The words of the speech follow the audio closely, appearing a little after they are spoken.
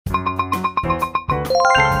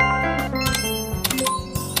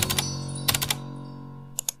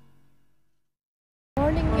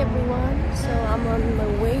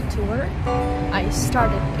start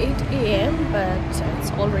at 8 AM, but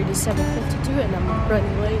it's already 7:52 and I'm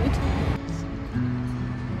running late.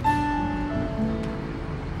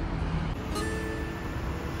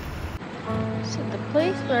 So the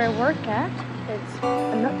place where I work at, it's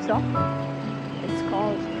a nut shop. It's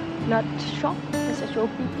called Nut Shop,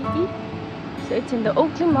 S-H-O-P-P-E. So it's in the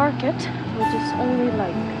Oakley Market, which is only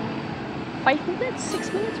like 5 minutes,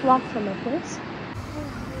 6 minutes walk from my place.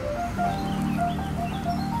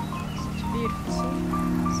 Such a beautiful scene.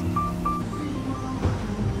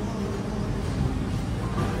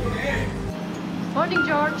 Morning,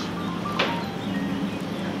 George.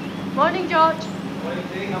 Morning, George. Morning,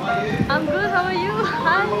 Dee. How are you? I'm good. How are you?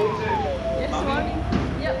 Hi. Yes, morning.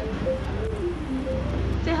 Yep.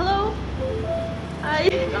 Say hello. Hi.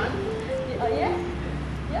 Oh yeah.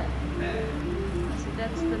 Yeah. So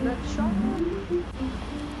that's the nut shop.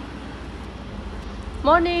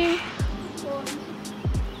 Morning.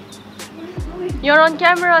 You're on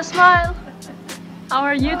camera. Smile. How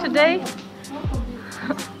are you today?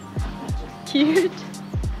 Cute.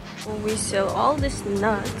 We sell all these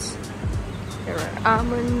nuts. There are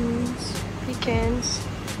almonds, pecans,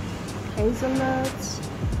 hazelnuts,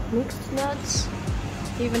 mixed nuts.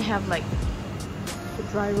 They even have like the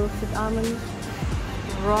dry roasted almonds,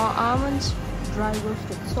 raw almonds, dry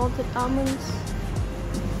roasted salted almonds.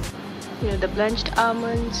 You know, the blanched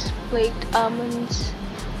almonds, flaked almonds.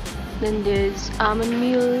 Then there's almond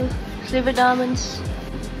meal, slivered almonds,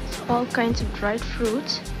 all kinds of dried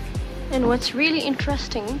fruits. And what's really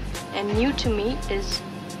interesting and new to me is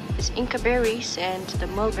Inca berries and the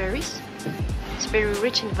mulberries. It's very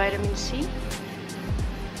rich in vitamin C.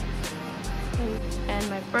 And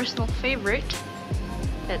my personal favorite,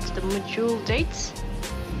 that's the medjool dates.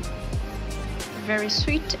 Very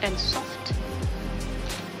sweet and soft.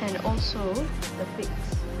 And also the figs.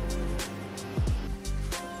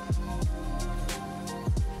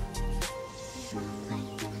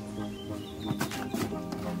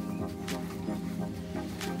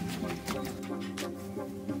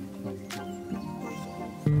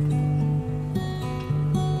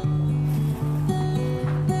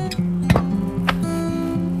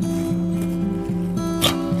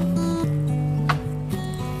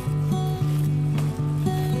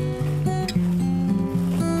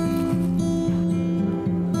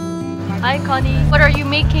 Hi Connie, what are you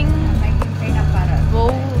making? Making peanut butter.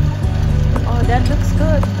 Whoa. Oh, that looks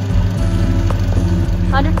good.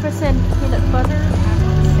 100% peanut butter.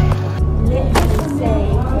 Let's say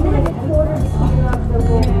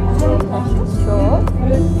sure.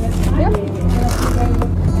 Yep.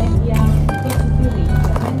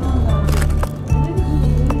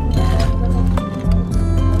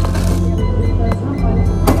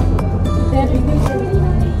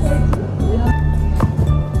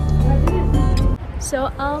 So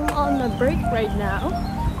I'm on a break right now.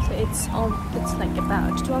 So it's like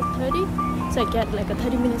about 12:30. So I get like a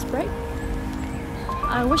 30 minutes break.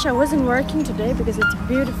 I wish I wasn't working today because it's a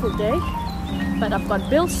beautiful day, but I've got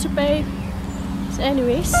bills to pay. So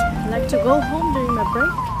anyways, I like to go home during my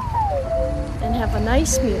break and have a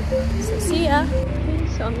nice meal. So see ya.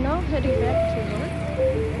 So I'm now heading back to work.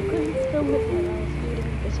 I couldn't film it while I was eating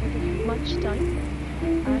because I didn't have much time.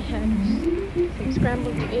 I had some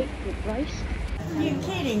scrambled egg with rice. You're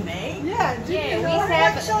kidding me? Yeah, We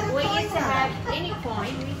used to have any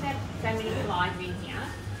point, we used to have so many flies in here,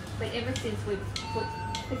 but ever since we've put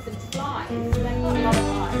some slides, they've got a lot of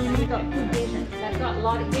flies, and we've got good vision, they've got a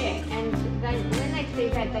lot of, and when they see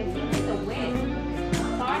that, they think it's a web,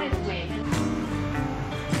 spider's web.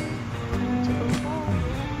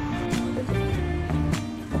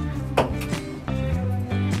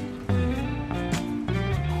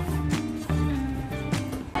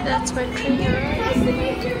 That's my trainer.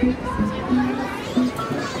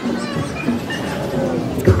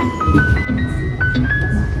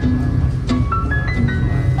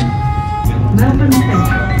 Melbourne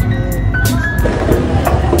Central.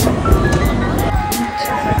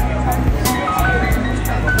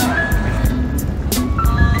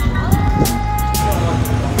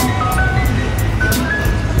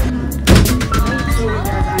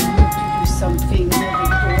 something really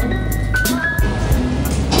cool.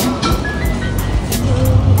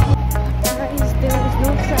 Guys, there was no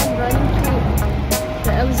tram running to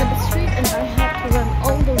the Elizabeth Street and I had to run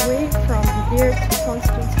all the way from here to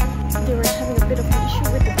Constance. They were having a bit of an issue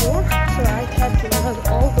with the door, so I had to run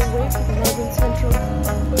all the way to the Melbourne Central.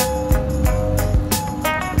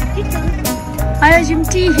 I have some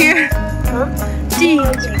tea here. Huh? Tea.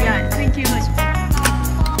 Yeah, thank you much.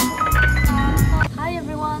 Hi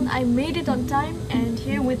everyone, I made it on time and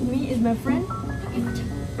here with me is my friend.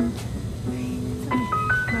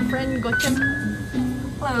 My friend Gotcha.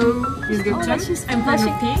 Hello. Is good, Oh, Jem? she's I'm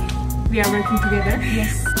blushing. Penelope. We are working together.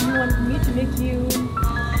 Yes. You want me to make you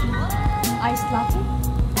iced latte?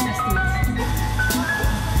 Let's do it.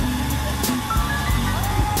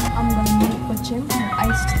 I'm gonna make for Jim her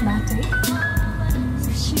iced latte. So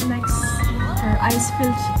she likes her ice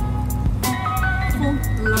filled full.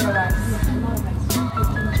 A lot of ice. Yeah, a lot of ice. I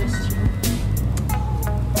can just, you know.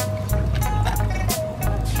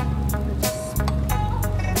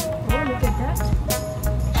 Oh, look at that.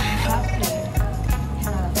 Okay.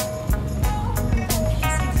 Yeah.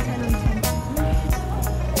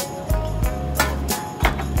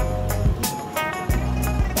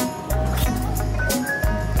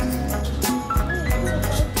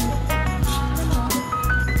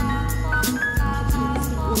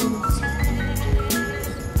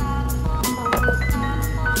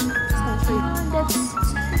 10 on 10.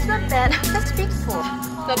 It's not bad. That's beautiful.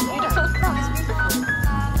 That's beautiful. No, it's beautiful.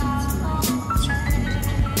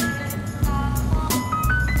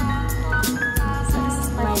 So this is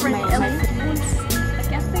my friend Ellen. It's a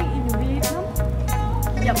cafe in Vietnam.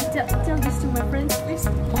 Yeah, tell this to my friends, please.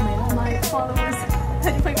 Oh my followers.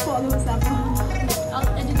 My followers are. I'll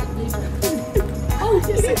edit it later. Oh,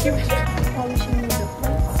 yes, so cute. Polishing the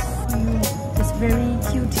plates. This very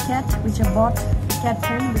cute cat which I bought. Cat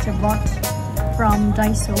friend which I bought from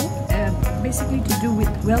Daiso, basically to do with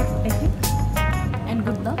wealth, I think, and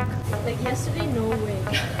good luck. Like yesterday, no way.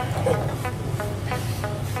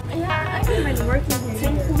 Yeah, I don't mind working here.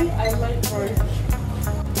 Thankfully, I like work.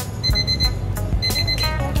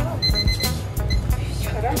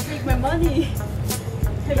 Shut up. Take my money.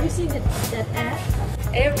 Have you seen that ad?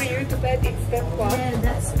 Every YouTube ad, it's that one. Yeah,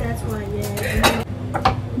 that's why. Yeah.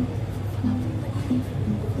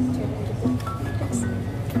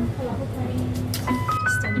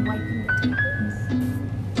 Just wiping the tables.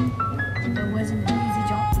 That wasn't an easy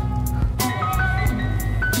job.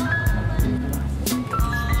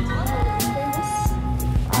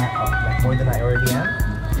 Like more than I already am.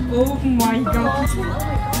 Oh my god.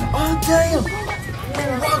 Oh damn!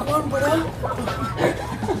 Rock one, brother.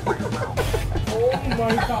 Oh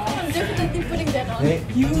my god. I'm definitely putting that on. Hey,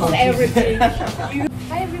 Use everything.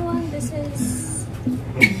 Hi everyone, this is...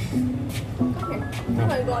 Come here. Oh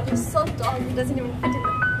my god, he's so tall, he doesn't even fit in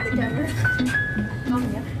the camera. Come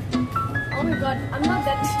here. Oh my god, I'm not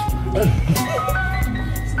that...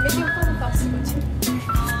 It's making fun of us, but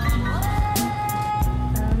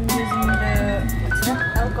I'm using the... What's that?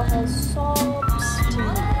 Alcohol soaps to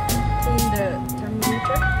clean the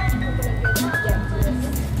thermometer. Yeah,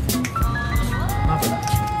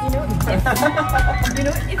 you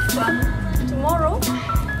know, if tomorrow,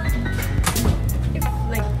 if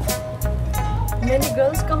like many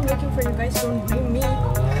girls come looking for you guys, don't blame me.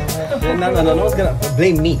 No one's gonna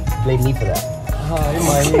blame me. Blame me for that. Hi,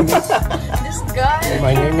 my name is. This guy.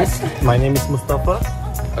 My name is Mustafa.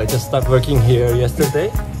 I just started working here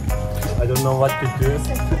yesterday. I don't know what to do.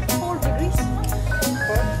 4 degrees.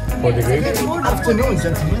 4 degrees. Good afternoon,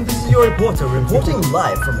 gentlemen. This is your reporter reporting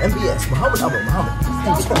live from MBS. Muhammad Abu Muhammad.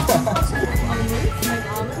 Almonds.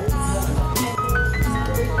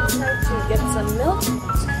 Try to get some milk.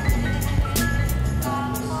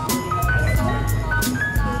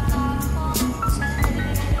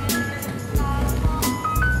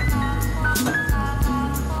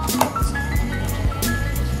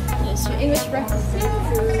 Yes, your English breakfast.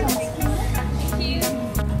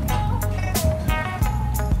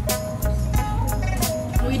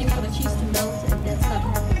 Waiting for the cheese to melt, and that's not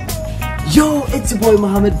happening. Yo, it's your boy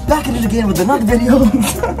Muhammad back at it again with another video. 2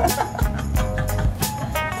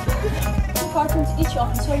 cartons each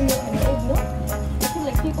of soy milk and oat milk. I feel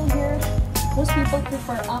like people here, most people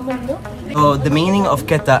prefer almond milk. So the meaning of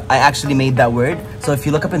keta, I actually made that word. So if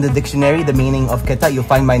you look up in the dictionary, the meaning of keta, you'll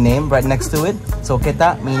find my name right next to it. So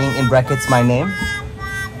keta, meaning in brackets my name.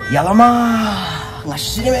 Yalama!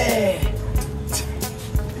 Ngashirime!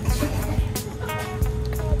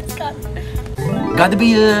 Gotta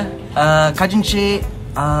be kajinche,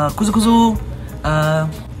 kuzu kuzu,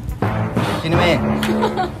 shinime.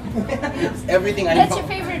 It's everything I That's know. your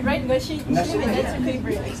favorite, right? Gashi? That's your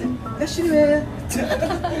favorite. Ngashirime.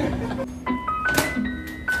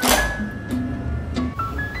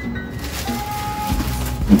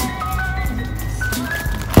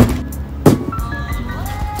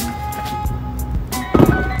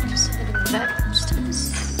 Just hitting back. Just do this.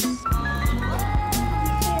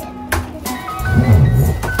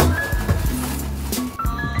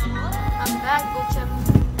 I'm back, Guchem.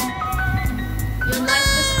 Your life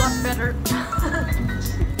just got better.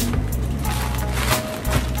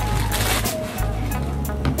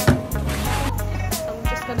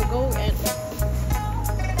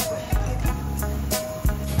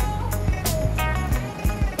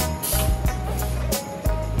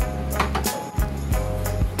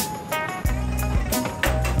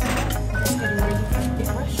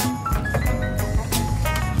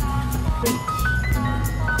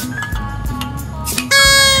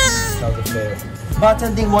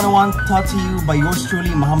 Bartending 101 taught to you by yours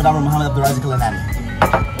truly, Muhammad Amr Muhammad Abdul Razik Al-Anani.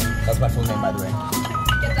 That's my full name, by the way.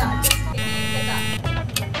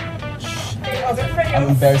 I'm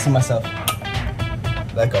embarrassing myself.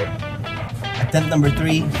 Let go. Attempt number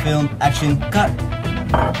 3, film, action, cut.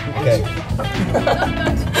 Okay.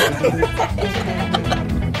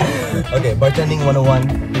 Okay, bartending 101.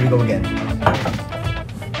 Here we go again.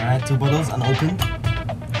 Alright, 2 bottles unopened.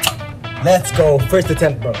 Let's go. First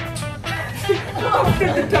attempt, bro.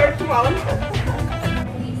 After the third one.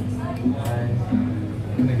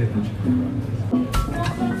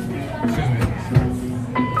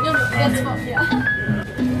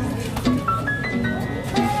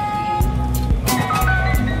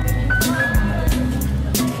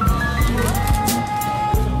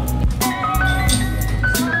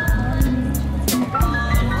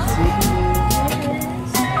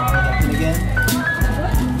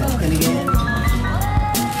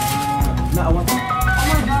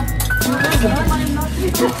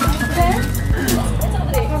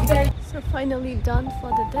 So finally done for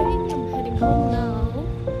the day. I'm heading home now.